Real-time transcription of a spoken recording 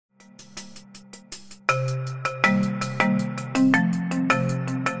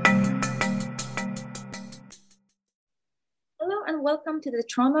welcome to the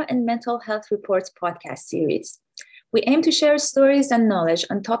Trauma and Mental Health Reports podcast series. We aim to share stories and knowledge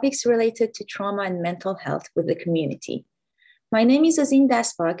on topics related to trauma and mental health with the community. My name is Azin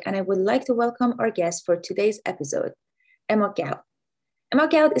Dasbak, and I would like to welcome our guest for today's episode, Emma Gout. Emma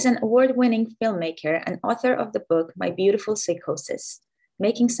Gout is an award-winning filmmaker and author of the book My Beautiful Psychosis,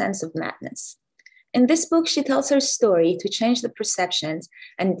 Making Sense of Madness. In this book, she tells her story to change the perceptions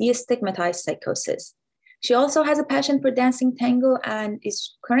and destigmatize psychosis. She also has a passion for dancing tango and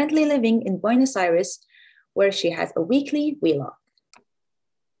is currently living in Buenos Aires, where she has a weekly vlog.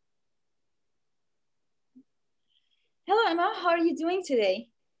 Hello, Emma. How are you doing today?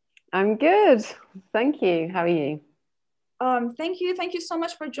 I'm good. Thank you. How are you? Thank you. Thank you so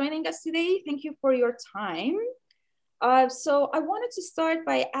much for joining us today. Thank you for your time. So I wanted to start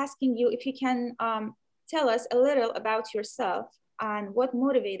by asking you if you can tell us a little about yourself and what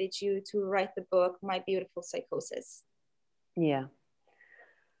motivated you to write the book, My Beautiful Psychosis. Yeah.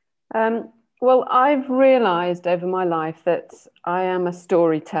 Well, I've realized over my life that I am a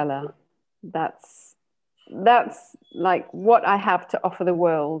storyteller. That's like what I have to offer the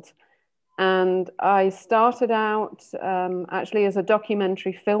world. And I started out actually as a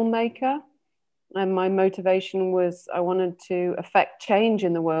documentary filmmaker. And my motivation was I wanted to affect change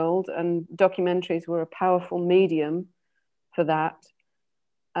in the world, and documentaries were a powerful medium for that.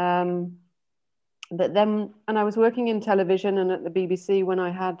 But then, and I was working in television and at the BBC when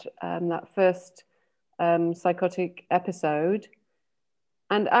I had that first psychotic episode.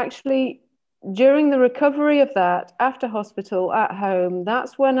 And actually, during the recovery of that, after hospital, at home,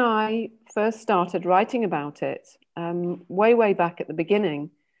 that's when I first started writing about it, way back at the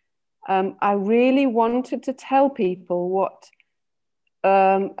beginning. I really wanted to tell people what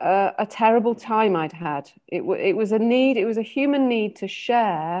a terrible time I'd had. It was a need, it was a human need to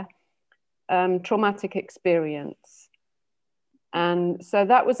share traumatic experience. And so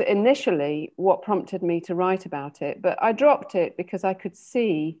that was initially what prompted me to write about it. But I dropped it because I could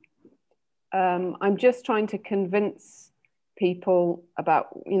see I'm just trying to convince people about,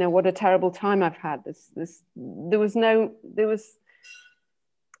 you know, what a terrible time I've had.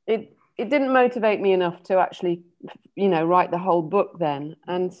 It didn't motivate me enough to actually, you know, write the whole book then.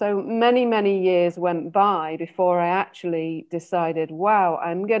 And so many years went by before I actually decided, wow,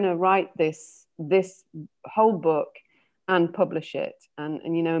 I'm going to write this whole book and publish it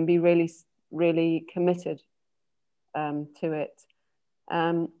and you know, and be really committed to it.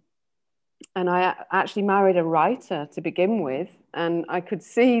 And I actually married a writer to begin with, and I could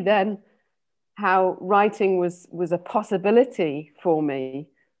see then how writing was a possibility for me.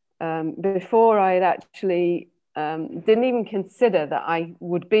 Before I had actually didn't even consider that I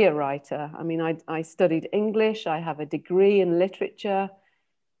would be a writer. I mean, I studied English, I have a degree in literature,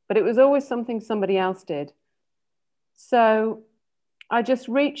 but it was always something somebody else did. So I just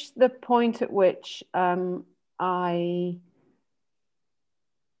reached the point at which I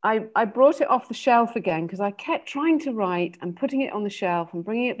brought it off the shelf again, because I kept trying to write and putting it on the shelf and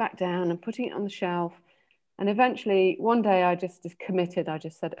bringing it back down and putting it on the shelf. And eventually one day I just committed. I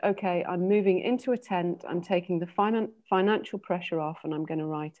just said, okay, I'm moving into a tent. I'm taking the financial pressure off and I'm going to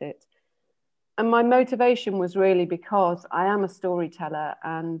write it. And my motivation was really because I am a storyteller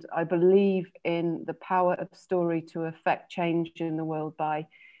and I believe in the power of story to affect change in the world by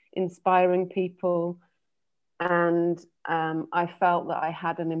inspiring people. And I felt that I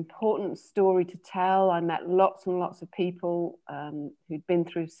had an important story to tell. I met lots and lots of people who'd been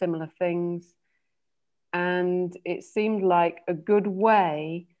through similar things. And it seemed like a good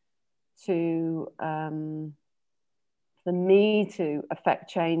way to for me to affect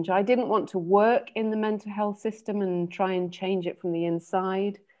change. I didn't want to work in the mental health system and try and change it from the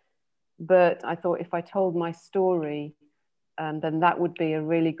inside. But I thought if I told my story, then that would be a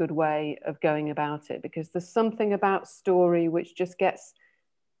really good way of going about it, because there's something about story which just gets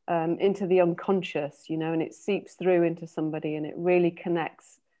into the unconscious, you know, and it seeps through into somebody and it really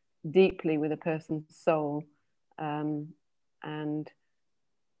connects deeply with a person's soul. And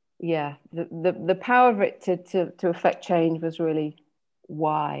yeah, the power of it to affect change was really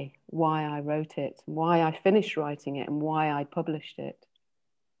why I wrote it, why I finished writing it, and why I published it.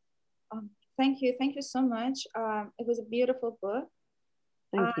 Thank you so much. It was a beautiful book.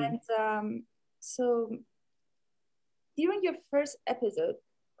 Thank you. And so during your first episode,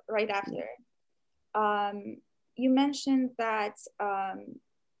 right after, you mentioned that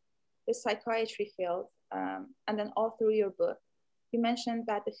the psychiatry field, and then all through your book, you mentioned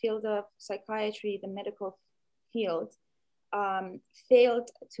that the field of psychiatry, the medical field, failed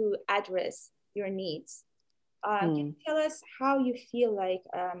to address your needs. Can you tell us how you feel like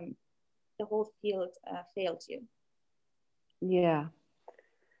the whole field failed you? Yeah.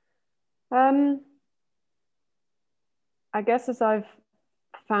 I guess as I've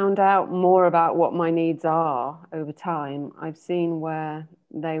found out more about what my needs are over time, I've seen where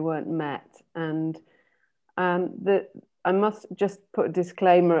they weren't met. And I must just put a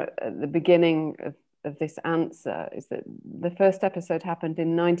disclaimer at the beginning of this answer, is that the first episode happened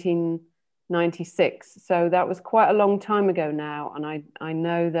in 1996. So that was quite a long time ago now. And I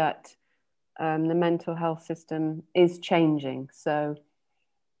know that the mental health system is changing. So,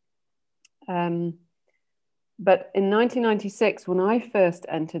 but in 1996, when I first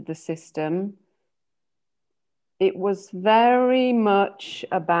entered the system, it was very much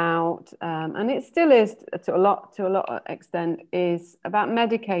about, and it still is to a lot of extent, is about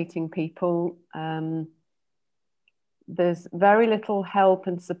medicating people. There's very little help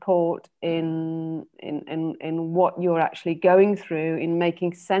and support in what you're actually going through, in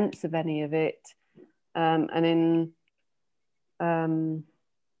making sense of any of it, and in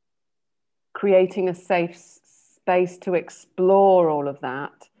creating a safe space to explore all of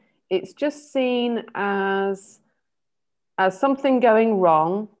that. It's just seen as something going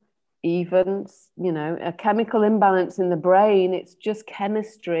wrong, even, a chemical imbalance in the brain. It's just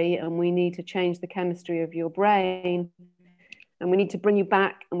chemistry, and we need to change the chemistry of your brain, and we need to bring you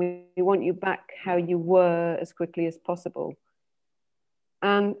back, and we want you back how you were as quickly as possible.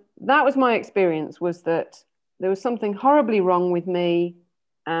 And that was my experience, was that there was something horribly wrong with me,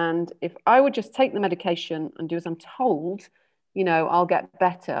 and if I would just take the medication and do as I'm told, I'll get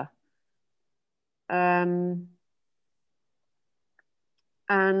better.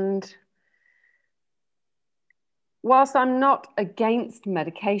 And whilst I'm not against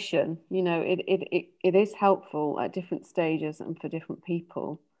medication, it is helpful at different stages and for different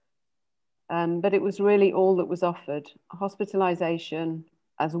people. But it was really all that was offered. Hospitalization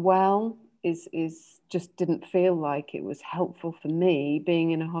as well is just didn't feel like it was helpful for me,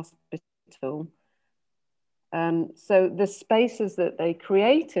 being in a hospital. So the spaces that they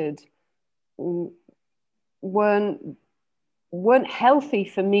created weren't healthy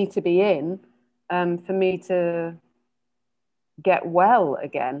for me to be in, for me to get well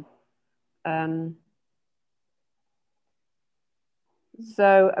again.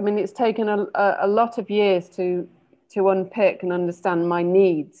 So, I mean, it's taken a lot of years to unpick and understand my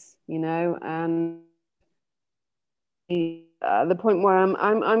needs, and the point where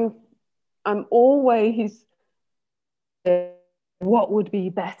I'm always what would be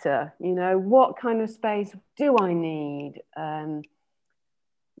better, what kind of space do I need?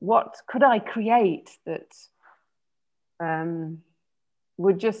 What could I create that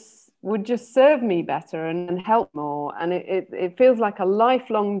would just serve me better and help more? And it feels like a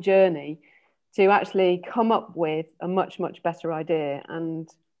lifelong journey to actually come up with a much, much better idea. And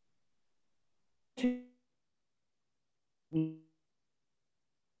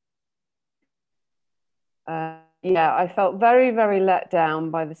yeah, I felt very, very let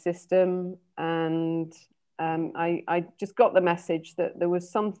down by the system. And I just got the message that there was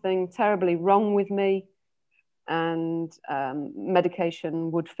something terribly wrong with me, and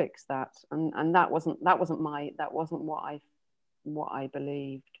medication would fix that. And that wasn't what I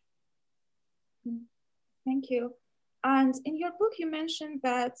believed. Thank you. And in your book, you mentioned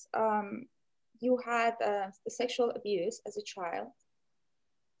that you had sexual abuse as a child,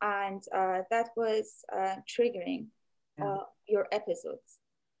 and that was triggering your episodes.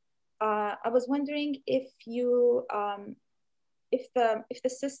 I was wondering if you, if the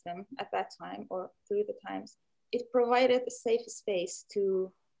system at that time, or through the times, it provided a safe space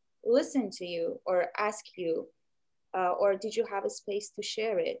to listen to you or ask you, or did you have a space to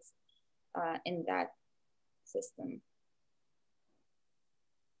share it in that system?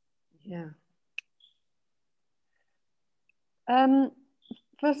 Yeah.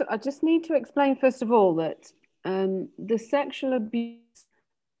 First, I just need to explain, first of all, that the sexual abuse,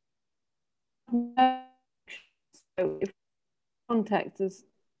 so if context is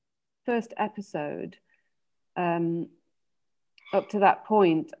first episode, up to that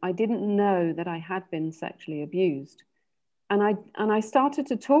point, I didn't know that I had been sexually abused. And I started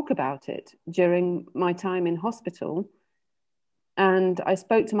to talk about it during my time in hospital. And I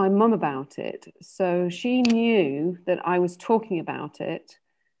spoke to my mum about it. So she knew that I was talking about it.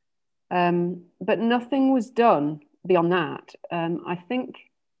 But nothing was done beyond that. I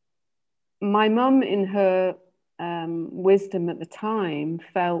think my mum, in her wisdom at the time,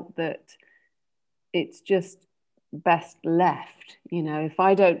 felt that it's just best left. If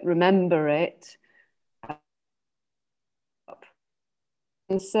I don't remember it.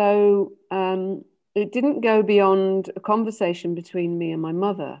 And so it didn't go beyond a conversation between me and my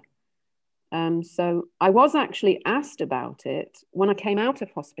mother. So I was actually asked about it when I came out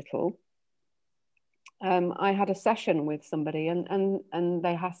of hospital. I had a session with somebody, and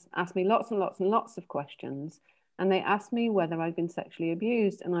they asked me lots and lots and lots of questions. And they asked me whether I'd been sexually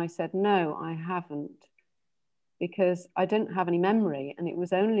abused. And I said, no, I haven't, because I didn't have any memory. And it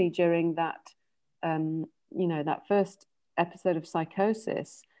was only during that, that first episode of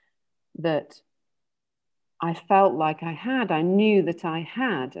psychosis that I felt like I had. I knew that I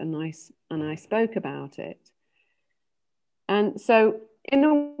had, and I spoke about it. And so, in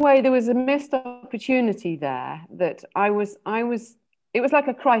a way, there was a missed opportunity there that it was like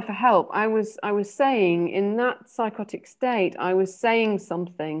a cry for help. I was saying, in that psychotic state, I was saying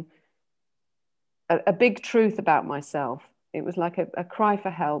something, a big truth about myself. It was like a cry for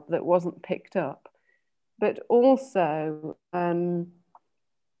help that wasn't picked up. But also,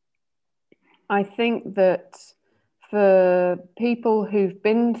 I think that for people who've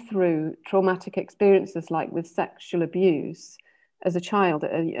been through traumatic experiences, like with sexual abuse as a child,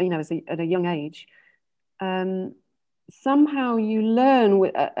 at a young age, somehow you learn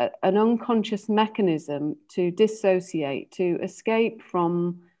with an unconscious mechanism to dissociate, to escape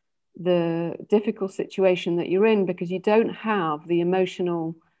from the difficult situation that you're in, because you don't have the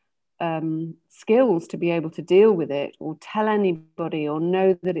emotional skills to be able to deal with it or tell anybody or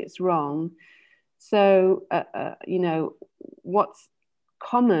know that it's wrong. So, what's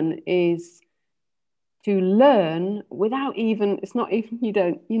common is to learn without even, it's not even, you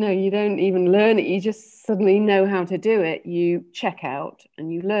don't even learn it. You just suddenly know how to do it. You check out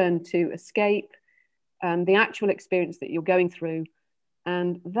and you learn to escape the actual experience that you're going through.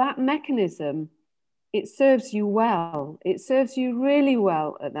 And that mechanism, it serves you well. It serves you really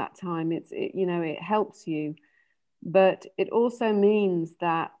well at that time. It helps you, but it also means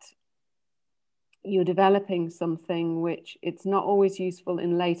that you're developing something which it's not always useful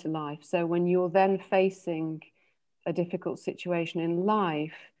in later life. So when you're then facing a difficult situation in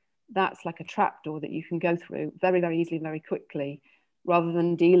life, that's like a trapdoor that you can go through very, very easily, very quickly, rather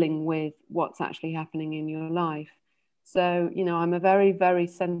than dealing with what's actually happening in your life. So, I'm a very, very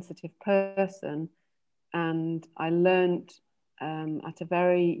sensitive person, and I learned at a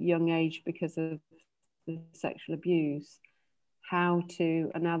very young age, because of the sexual abuse, how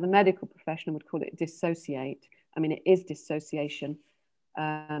to, and now the medical profession would call it dissociate. I mean, it is dissociation.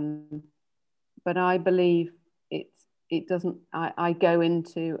 But I believe it doesn't, I go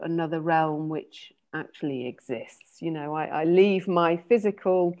into another realm which actually exists. I leave my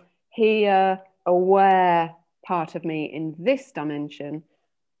physical here, aware part of me in this dimension,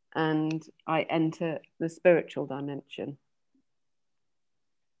 and I enter the spiritual dimension.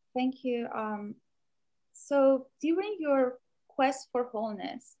 Thank you. So during your quest for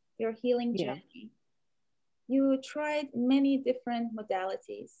wholeness, your healing journey, you tried many different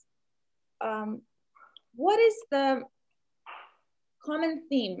modalities. What is the common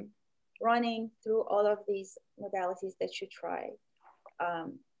theme running through all of these modalities that you tried?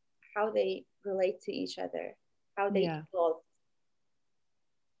 How they relate to each other, how they evolve?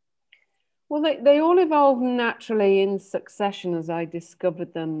 Well, they all evolved naturally in succession as I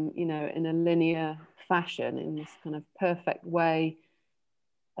discovered them, in a linear fashion, in this kind of perfect way,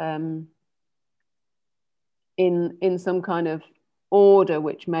 in some kind of order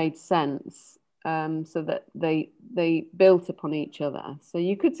which made sense, so that they built upon each other. So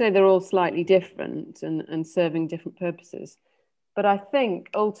you could say they're all slightly different and serving different purposes. But I think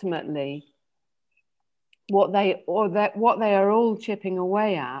ultimately what they are all chipping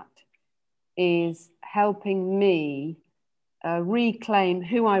away at is helping me reclaim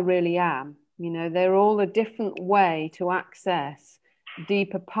who I really am. They're all a different way to access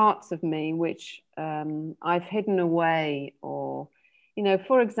deeper parts of me which I've hidden away. Or,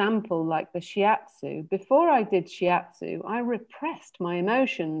 for example, like the shiatsu. Before I did shiatsu, I repressed my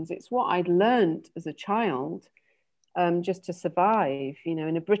emotions. It's what I'd learned as a child, just to survive,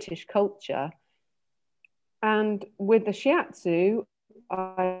 in a British culture. And with the shiatsu,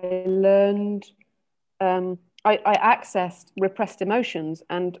 I learned, I accessed repressed emotions.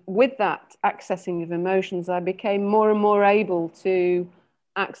 And with that accessing of emotions, I became more and more able to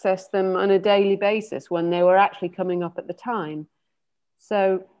access them on a daily basis when they were actually coming up at the time.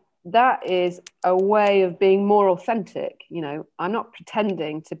 So that is a way of being more authentic. I'm not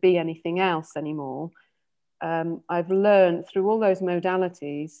pretending to be anything else anymore. I've learned through all those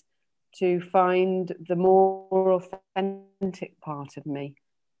modalities to find the more authentic part of me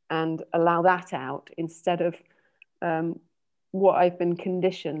and allow that out, instead of what I've been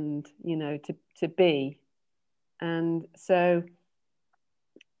conditioned, to be. And so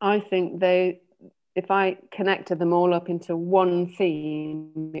I think if I connected them all up into one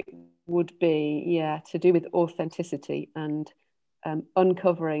theme, it would be, yeah, to do with authenticity and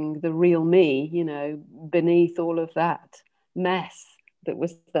uncovering the real me, you know, beneath all of that mess that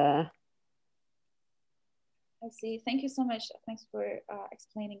was there. I see. Thank you so much. Thanks for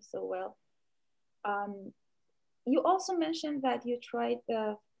explaining so well. You also mentioned that you tried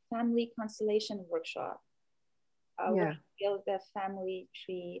the family constellation workshop, where you build the family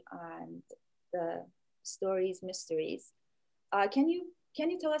tree and the stories, mysteries. Can you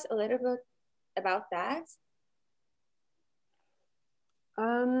tell us a little bit about that?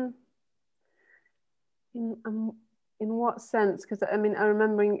 In what sense? Because I mean, I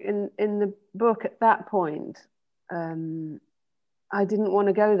remember in the book at that point, I didn't want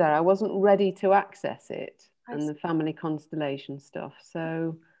to go there. I wasn't ready to access it and the family constellation stuff.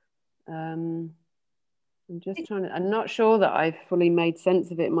 So I'm just trying to, I'm not sure that I've fully made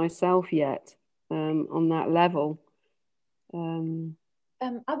sense of it myself yet on that level. I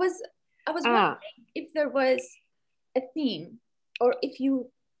was wondering if there was a theme, or if you,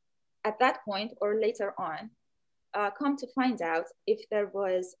 at that point or later on, come to find out if there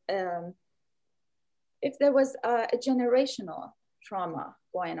was a generational trauma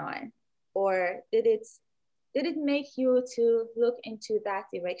going on, or did it make you to look into that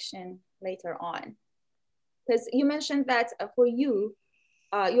direction later on? Because you mentioned that for you,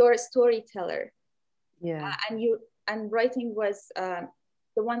 you're a storyteller, and writing was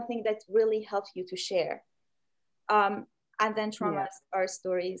the one thing that really helped you to share. And then traumas are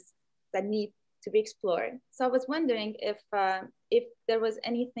stories that need to be explored. So I was wondering if there was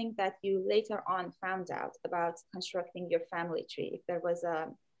anything that you later on found out about constructing your family tree, if there was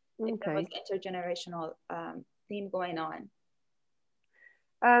intergenerational theme going on.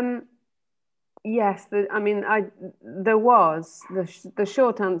 Yes, there was. The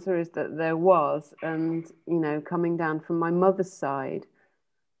short answer is that there was, and you know, coming down from my mother's side.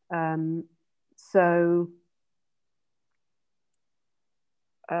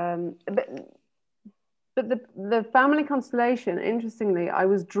 But the family constellation, interestingly, I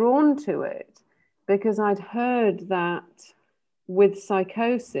was drawn to it because I'd heard that with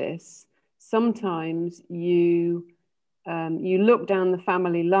psychosis, sometimes you look down the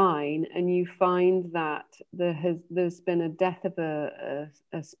family line and you find that there's been a death of a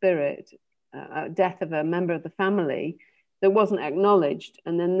spirit, a death of a member of the family that wasn't acknowledged,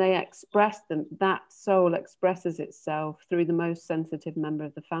 and then they express them. That soul expresses itself through the most sensitive member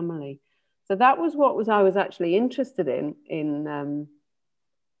of the family. So that was I was actually interested in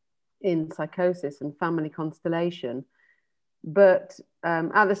psychosis and family constellation. But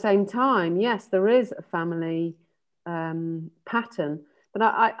at the same time, yes, there is a family pattern. But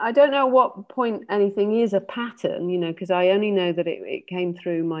I don't know what point anything is a pattern, you know, because I only know that it came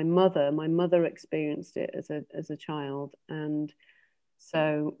through my mother. My mother experienced it as a child, and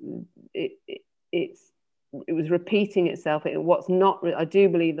so it was repeating itself. I do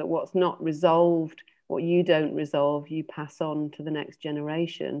believe that what's not resolved, what you don't resolve, you pass on to the next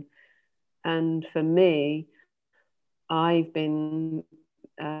generation. And for me, I've been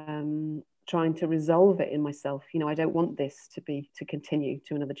trying to resolve it in myself. You know, I don't want this to continue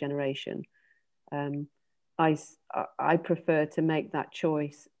to another generation. I prefer to make that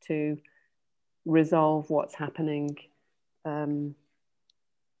choice to resolve what's happening in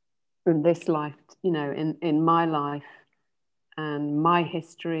this life, you know, in my life and my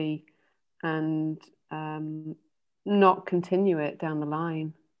history, and not continue it down the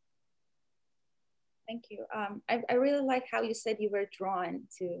line. Thank you. I really like how you said you were drawn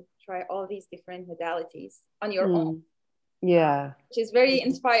to try all these different modalities on your own. Yeah. Which is very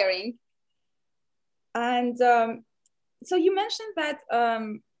inspiring. And so you mentioned that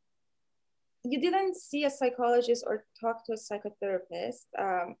you didn't see a psychologist or talk to a psychotherapist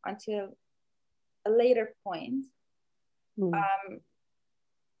until a later point.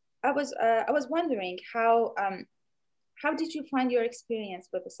 I was wondering how did you find your experience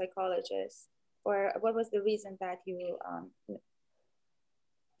with a psychologist, or what was the reason that you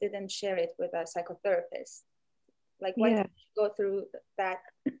didn't share it with a psychotherapist? Like, why did you go through that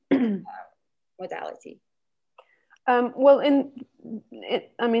modality? Well,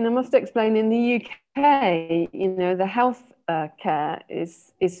 I must explain, in the UK, you know, the health care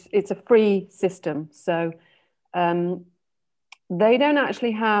it's a free system. So they don't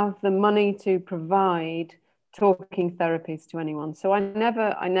actually have the money to provide talking therapies to anyone. So I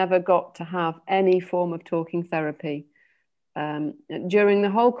never got to have any form of talking therapy. During the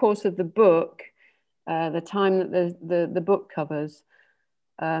whole course of the book, the time that the book covers,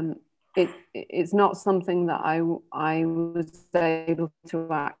 it's not something that I was able to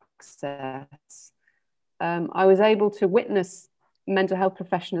access. I was able to witness mental health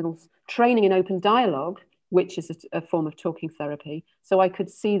professionals training in open dialogue, which is a form of talking therapy. So I could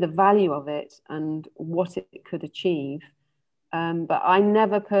see the value of it and what it could achieve. But I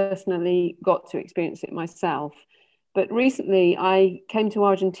never personally got to experience it myself. But recently I came to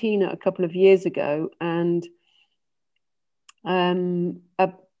Argentina a couple of years ago, and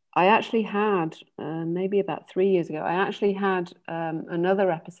I actually had, maybe about 3 years ago, I actually had another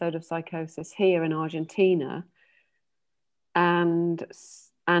episode of psychosis here in Argentina. And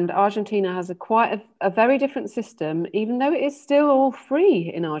Argentina has quite a very different system, even though it is still all free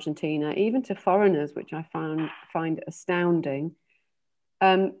in Argentina, even to foreigners, which I find astounding.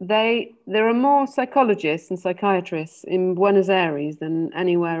 There are more psychologists and psychiatrists in Buenos Aires than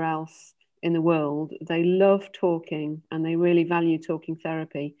anywhere else in the world. They love talking and they really value talking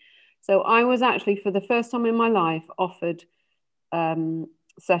therapy. So I was actually, for the first time in my life, offered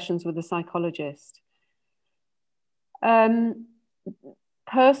sessions with a psychologist.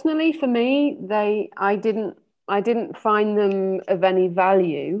 Personally, for me, I didn't find them of any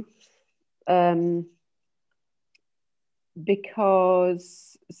value,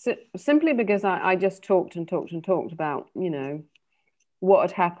 simply because I just talked about, what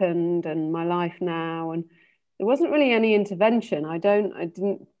had happened and my life now, and there wasn't really any intervention. I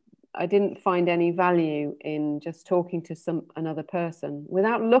didn't find any value in just talking to another person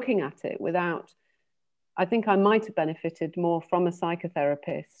without looking at it, I think I might have benefited more from a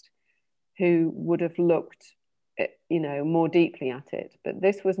psychotherapist who would have looked more deeply at it. But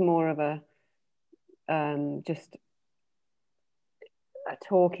this was more of a just a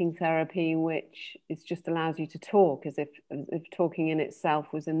talking therapy, which just allows you to talk as if talking in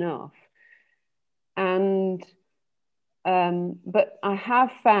itself was enough. And but I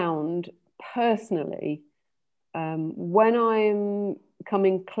have found personally, when I'm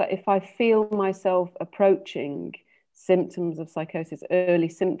if I feel myself approaching symptoms of psychosis, early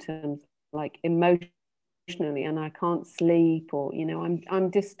symptoms like emotionally, and I can't sleep, or I'm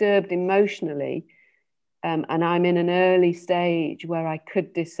disturbed emotionally, and I'm in an early stage where I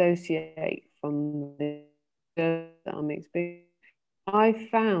could dissociate from the that I'm experiencing, I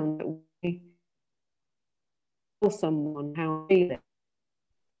found that we tell someone how I feel,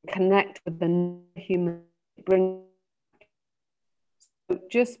 connect with the human, bring.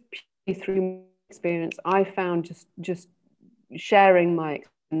 Just through experience, I found just sharing my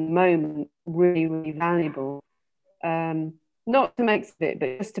moment really, really valuable. Not to make it,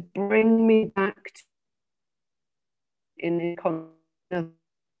 but just to bring me back to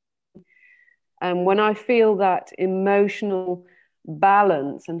and when I feel that emotional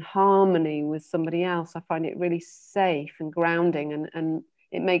balance and harmony with somebody else, I find it really safe and grounding, and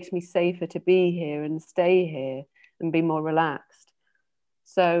it makes me safer to be here and stay here and be more relaxed.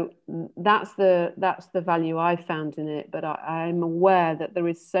 So that's the value I found in it. But I'm aware that there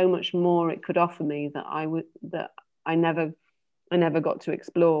is so much more it could offer me that I never got to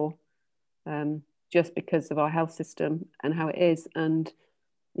explore, just because of our health system and how it is. And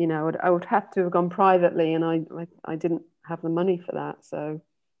I would have to have gone privately, and I didn't have the money for that. So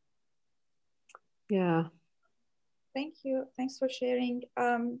yeah. Thank you. Thanks for sharing.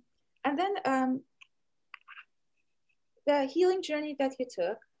 And then the healing journey that you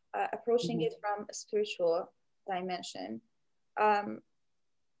took, approaching it from a spiritual dimension.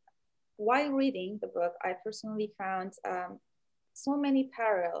 While reading the book, I personally found so many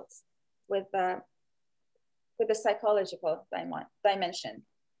parallels with the psychological dimension.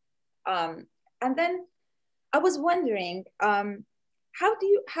 And then I was wondering, how do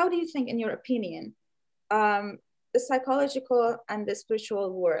you think, in your opinion, the psychological and the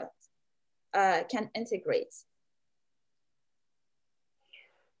spiritual world can integrate?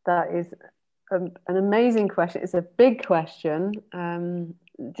 That is an amazing question. It's a big question.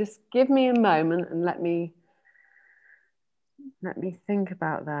 Just give me a moment and let me think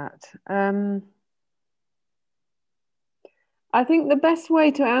about that. I think the best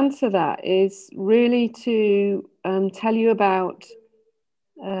way to answer that is really to tell you about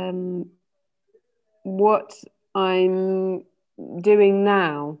what I'm doing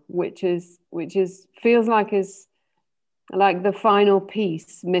now, which feels like is like the final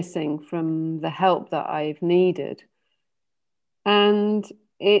piece missing from the help that I've needed. And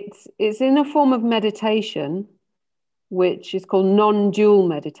it's in a form of meditation, which is called non-dual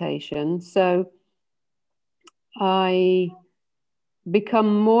meditation. So I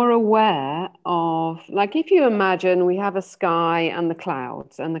become more aware of, like, if you imagine we have a sky and the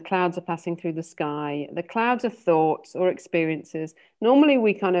clouds are passing through the sky. The clouds are thoughts or experiences. Normally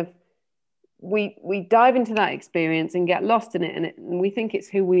we kind of we dive into that experience and get lost in it, and we think it's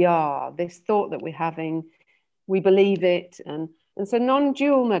who we are, this thought that we're having, we believe it, and And so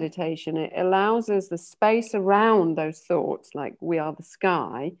non-dual meditation, it allows us the space around those thoughts, like we are the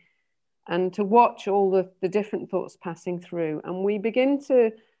sky, and to watch all the different thoughts passing through. And we begin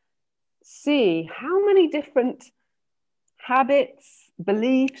to see how many different habits,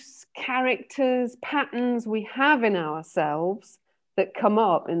 beliefs, characters, patterns we have in ourselves that come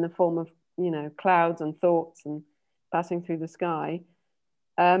up in the form of, clouds and thoughts and passing through the sky.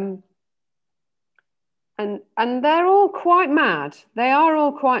 And they're all quite mad. They are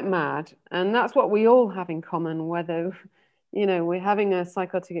all quite mad. And that's what we all have in common, whether, we're having a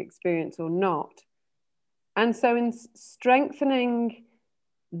psychotic experience or not. And so in strengthening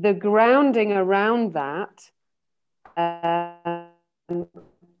the grounding around that,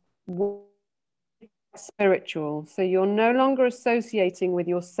 spiritual. So you're no longer associating with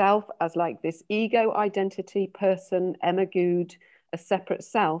yourself as like this ego identity person, Emma Good, a separate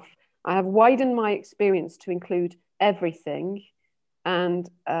self. I have widened my experience to include everything and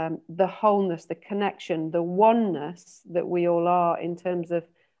the wholeness, the connection, the oneness that we all are in terms of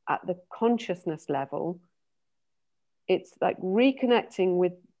at the consciousness level. It's like reconnecting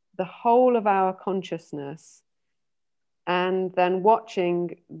with the whole of our consciousness and then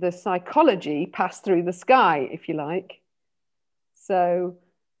watching the psychology pass through the sky, if you like. So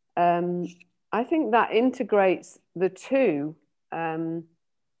I think that integrates the two.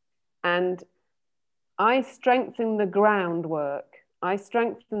 And I strengthen the groundwork. I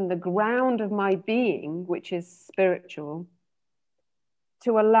strengthen the ground of my being, which is spiritual,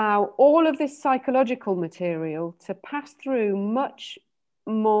 to allow all of this psychological material to pass through much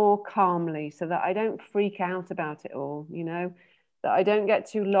more calmly, so that I don't freak out about it all, that I don't get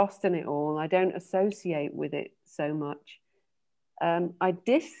too lost in it all. I don't associate with it so much. I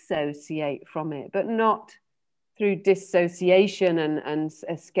dissociate from it, but not through dissociation and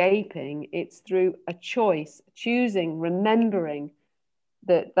escaping. It's through a choice, choosing, remembering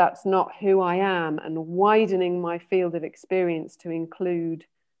that that's not who I am, and widening my field of experience to include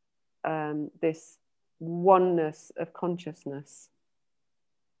this oneness of consciousness.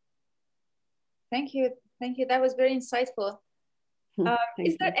 Thank you. Thank you. That was very insightful.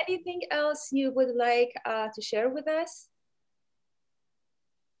 Is there anything else you would like to share with us?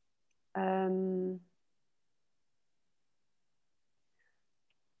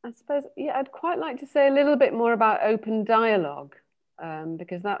 I suppose, I'd quite like to say a little bit more about open dialogue,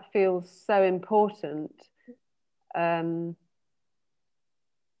 because that feels so important.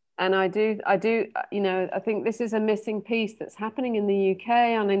 And I think this is a missing piece that's happening in the UK,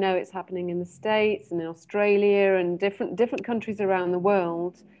 and I know it's happening in the States and in Australia and different countries around the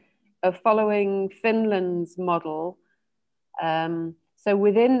world, of following Finland's model. So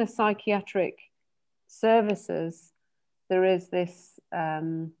within the psychiatric services, there is this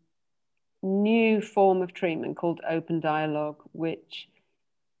new form of treatment called open dialogue, which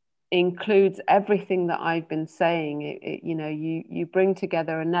includes everything that I've been saying. You bring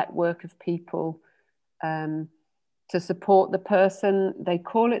together a network of people to support the person. They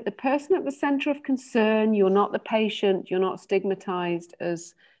call it the person at the center of concern. You're not the patient. You're not stigmatized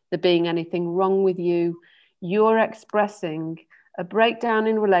as there being anything wrong with you. You're expressing a breakdown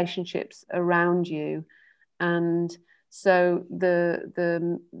in relationships around you. And so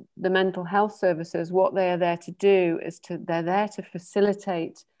the mental health services, what they are there to do is they're there to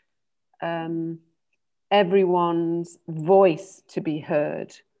facilitate everyone's voice to be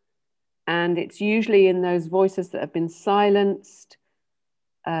heard. And it's usually in those voices that have been silenced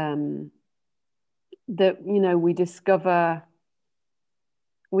that,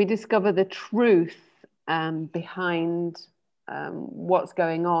 we discover the truth behind what's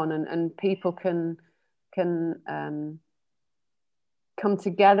going on, and people can come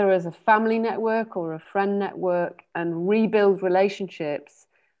together as a family network or a friend network and rebuild relationships,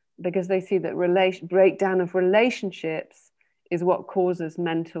 because they see that breakdown of relationships is what causes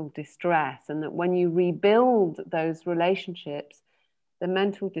mental distress, and that when you rebuild those relationships, the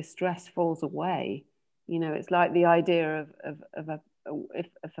mental distress falls away. It's like the idea of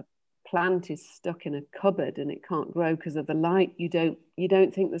if a plant is stuck in a cupboard and it can't grow because of the light, you don't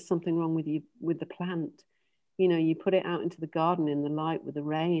think there's something wrong with the plant. You put it out into the garden in the light with the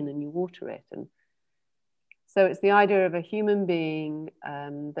rain and you water it. And so it's the idea of a human being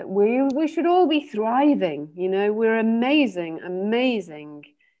that we should all be thriving. We're amazing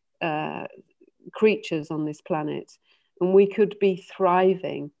creatures on this planet, and we could be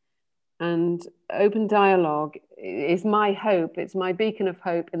thriving. And open dialogue is my hope. It's my beacon of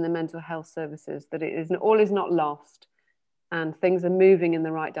hope in the mental health services, that all is not lost and things are moving in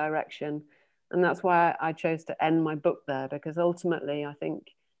the right direction. And that's why I chose to end my book there, because ultimately I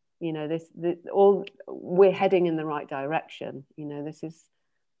think, we're heading in the right direction. You know, this is,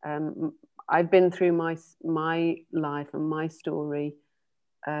 I've been through my life, and my story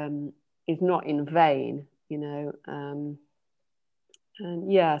is not in vain, you know.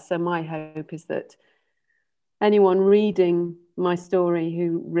 And yeah, so my hope is that anyone reading my story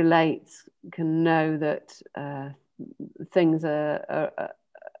who relates can know that things are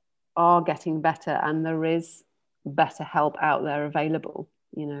getting better, and there is better help out there available,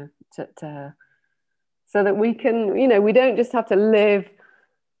 you know, so that we can, you know, we don't just have to live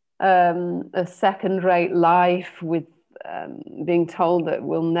a second-rate life with being told that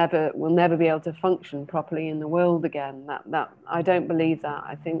we'll never be able to function properly in the world again. That I don't believe that.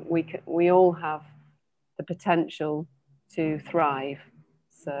 I think we all have the potential to thrive.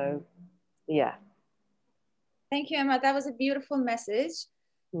 So, yeah. Thank you, Emma. That was a beautiful message.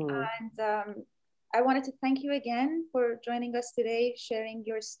 And I wanted to thank you again for joining us today, sharing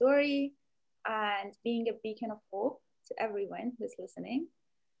your story and being a beacon of hope to everyone who's listening.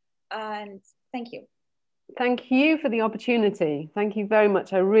 And thank you. Thank you for the opportunity. Thank you very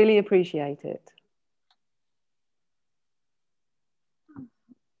much. I really appreciate it.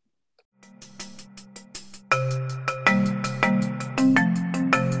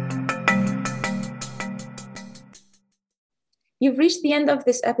 You've reached the end of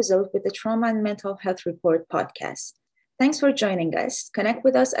this episode with the Trauma and Mental Health Report podcast. Thanks for joining us. Connect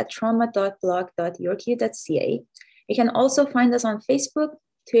with us at trauma.blog.yorku.ca. You can also find us on Facebook,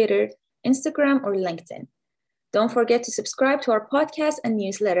 Twitter, Instagram, or LinkedIn. Don't forget to subscribe to our podcast and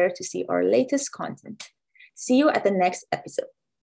newsletter to see our latest content. See you at the next episode.